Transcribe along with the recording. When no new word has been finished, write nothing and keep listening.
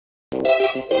That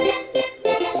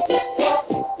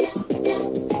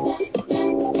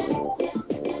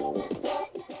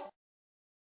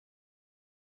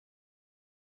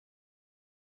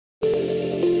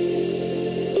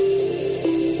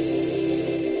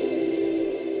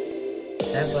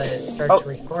way it starts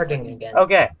recording again.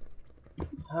 Okay.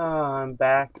 I'm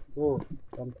back. Ooh,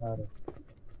 gunpowder.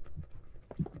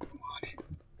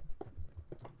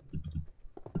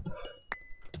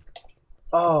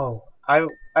 Oh, I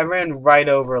ran right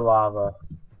over lava.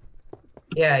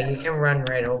 Yeah, you can run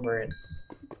right over it.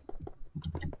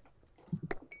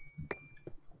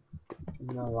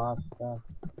 No, a lot of stuff.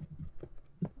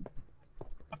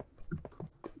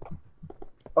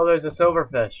 Oh, there's a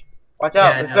silverfish. Watch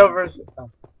out, Yeah, the silver's.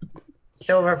 Oh,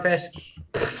 silverfish.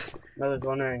 no, there's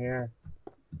one right here.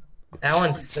 That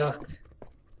one sucked.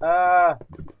 Ah.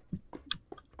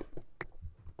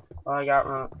 Oh, I got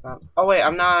run. Oh wait,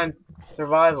 I'm not in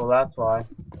survival. That's why.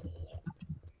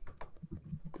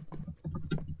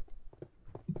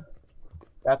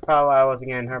 That's probably why I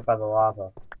wasn't getting hurt by the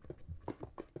lava.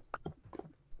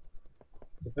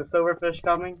 Is the silverfish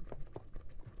coming?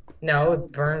 No,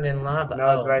 it burned in lava.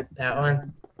 No, it's right. That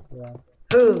one. Yeah.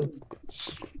 Who?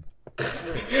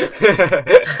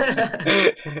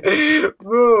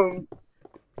 Boom.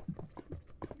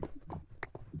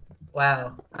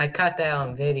 Wow, I caught that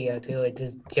on video too. It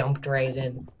just jumped right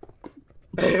in.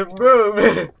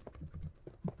 Boom.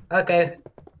 Okay,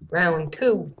 round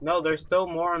 2. No, there's still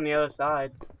more on the other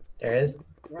side. There is?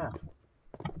 Yeah.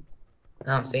 I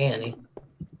don't see any.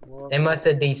 Well, They must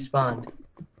have despawned.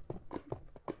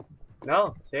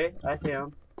 no, see? I see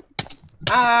them.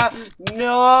 Ah!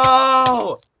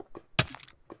 No!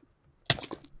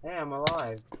 Hey, I'm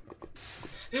alive.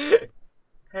 Hey,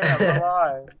 I'm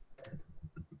alive.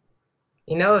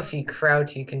 You know, if you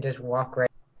crouch, you can just walk right.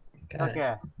 Got it.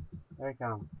 Okay, there it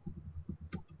comes.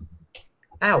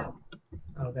 Ow!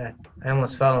 Oh god, I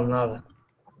almost fell in lava.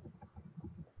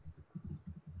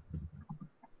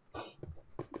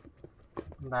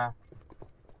 I'm back.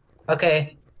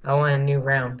 Okay, I want a new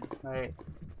round. Wait.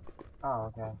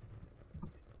 Oh, okay.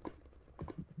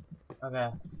 Okay,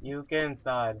 you get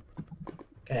inside.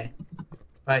 Okay,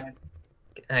 but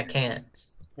I can't.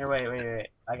 Here, wait.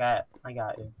 I got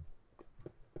you.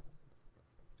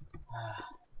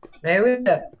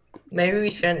 Maybe we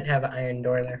shouldn't have an iron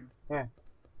door there. Here.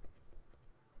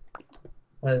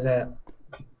 What is that?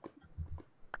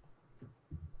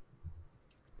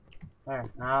 There,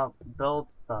 now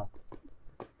build stuff.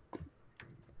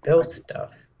 Build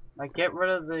stuff. Like, get rid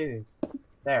of these.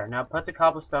 There, now put the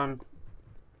cobblestone.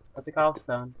 Put the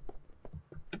cobblestone.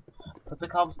 Put the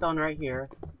cobblestone right here.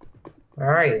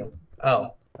 Where are you?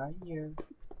 Oh. Right here.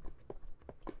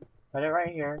 Put it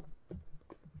right here.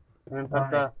 And then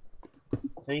put Why?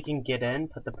 so you can get in,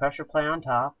 put the pressure plate on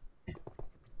top.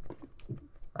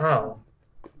 Oh.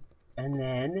 And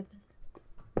then,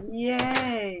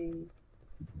 yay!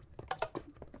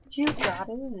 You got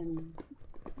in.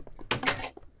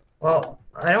 Well,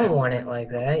 I don't want it like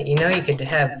that. You know, you could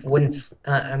have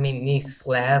these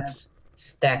slabs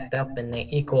stacked up and they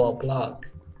equal a block.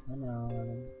 I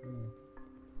know.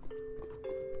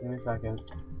 Give me a second.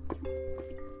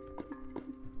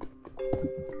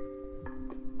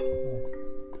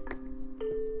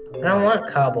 I don't want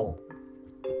cobble.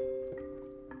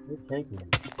 You're taking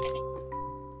it.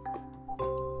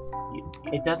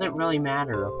 It doesn't really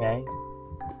matter, okay?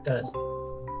 It does.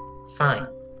 Fine.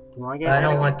 You wanna get But I rid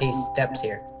don't of want these steps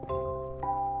here.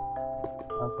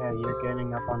 Okay, you're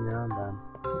getting up on your own then.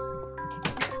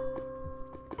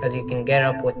 Because you can get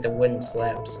up with the wooden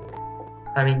slabs.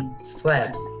 I mean,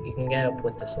 slabs. You can get up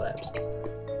with the slabs.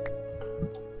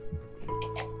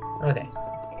 Okay.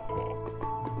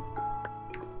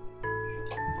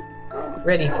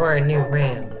 Ready for a new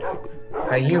round.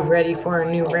 Are you ready for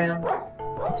a new round?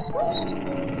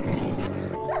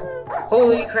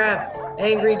 Holy crap!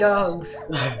 Angry dogs!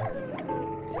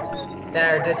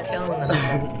 That are just killing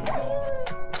themselves.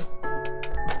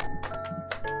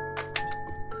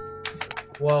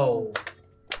 Whoa.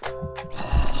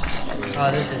 Oh,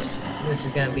 this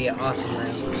is gonna be an awesome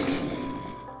round.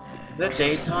 Is it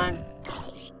daytime?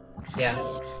 Yeah.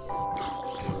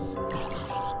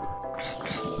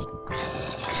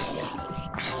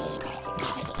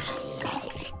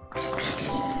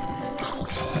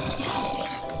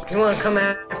 You wanna come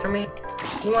after me?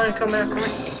 You wanna come after me?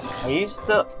 Are you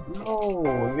still?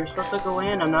 No, you're supposed to go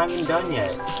in. I'm not even done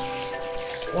yet.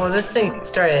 Well, this thing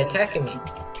started attacking me.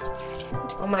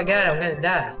 Oh my god, I'm gonna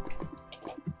die.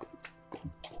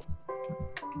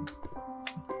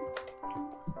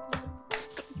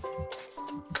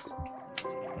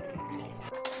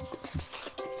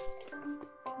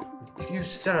 You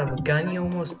son of a gun, you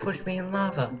almost pushed me in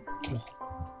lava.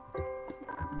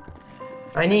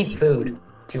 I need food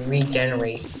to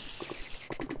regenerate.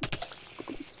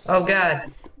 Oh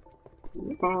god.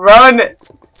 Run!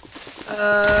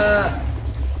 Uh,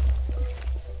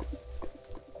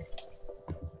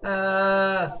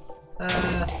 uh,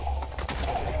 uh.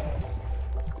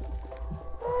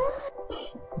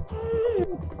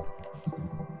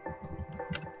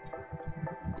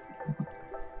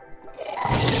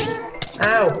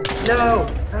 Ow! No!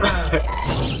 Ah.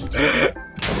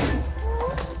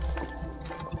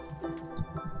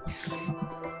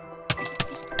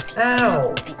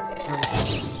 Ow!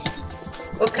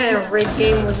 What kind of rigged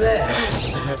game was that?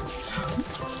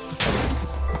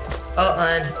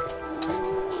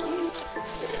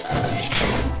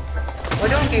 What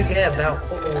don't you get about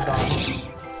hold on?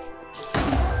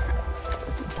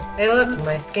 Hey look,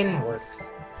 my skin works.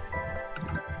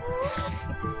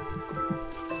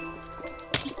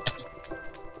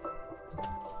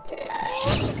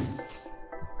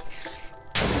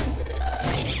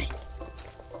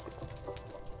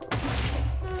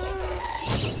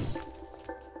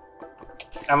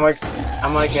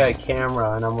 I'm like a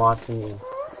camera and I'm watching you.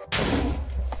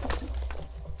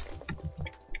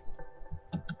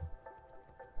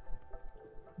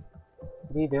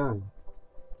 What are you doing?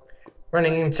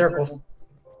 Running in circles.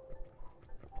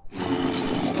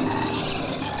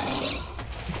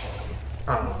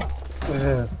 Oh.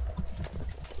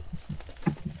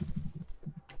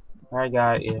 I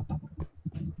got you.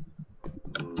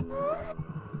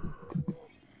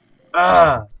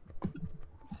 Ah!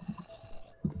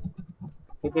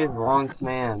 Look at his long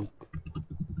command.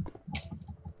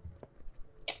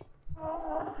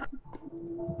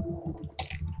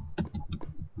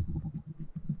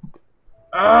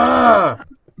 Ah!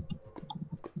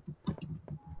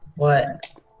 What?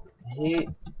 He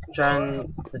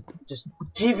trying to just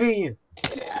TV you.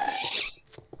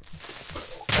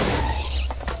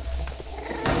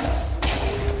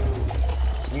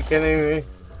 You kidding me?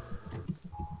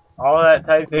 All that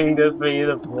typing just for you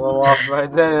to blow off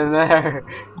right then and there.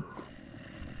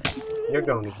 You're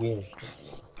going to get it.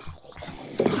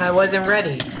 I wasn't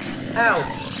ready. Ow!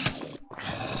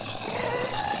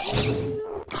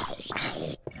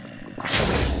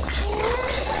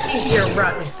 Eat your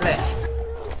rotten flesh.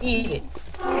 Eat it.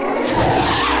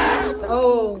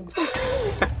 Oh.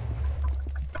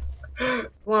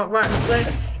 Want rotten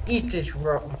flesh? Eat this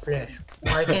rotten flesh.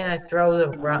 Why can't I throw the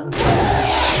rotten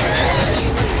flesh?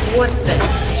 What the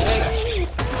heck?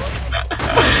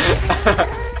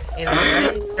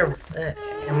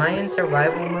 Am I in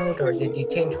survival mode, or did you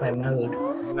change my mode?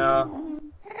 No.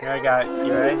 Here I got it.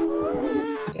 You ready?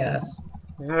 Yes.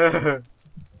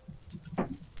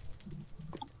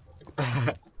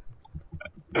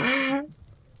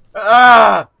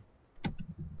 Ah!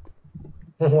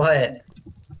 What?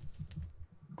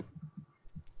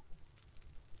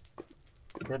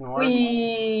 Didn't work.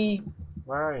 Whee!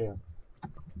 Where are you?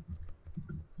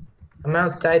 I'm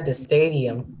outside the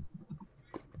stadium.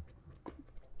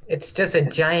 It's just a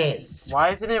giant. Why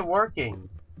isn't it working?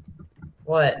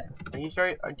 What? Are you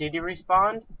sure? Did you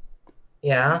respawn?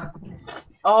 Yeah.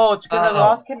 Oh, it's because I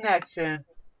lost connection.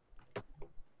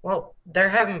 Well, they're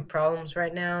having problems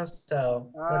right now, so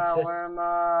Where am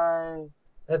I?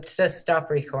 let's just stop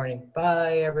recording.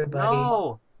 Bye, everybody.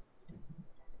 No.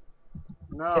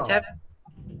 No.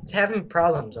 It's having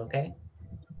problems, okay?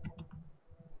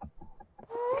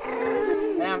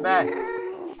 Hey, I'm back.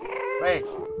 Wait.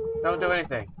 Don't do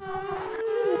anything.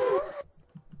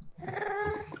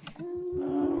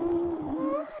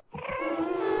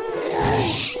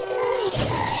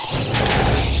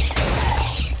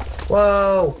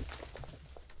 Whoa!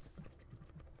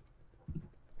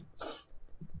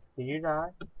 Did you die?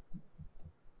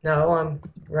 No, I'm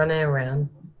running around.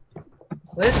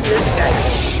 Where's this guy?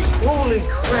 Holy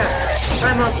crap!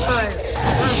 I'm on fire!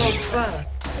 I'm on fire!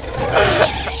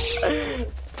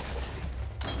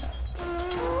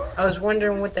 I was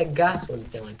wondering what that gas was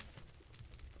doing.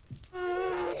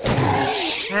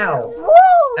 Ow!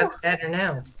 That's better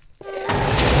now.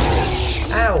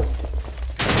 Ow!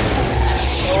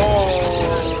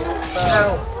 Oh!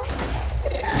 Ow!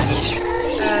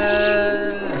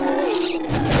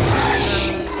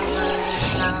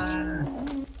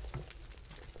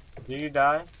 Did you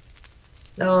die?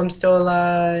 No, I'm still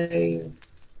alive.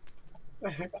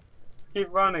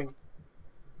 Keep running.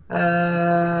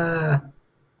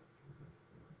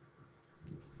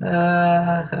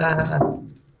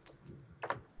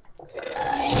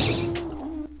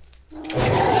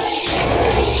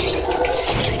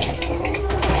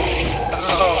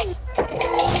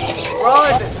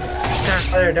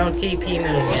 Other Connor, don't TP me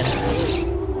again.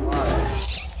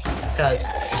 Cause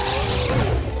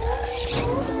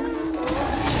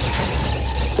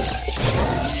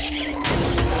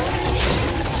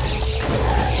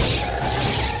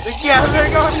the cats are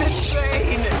going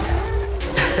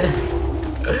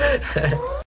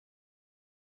insane!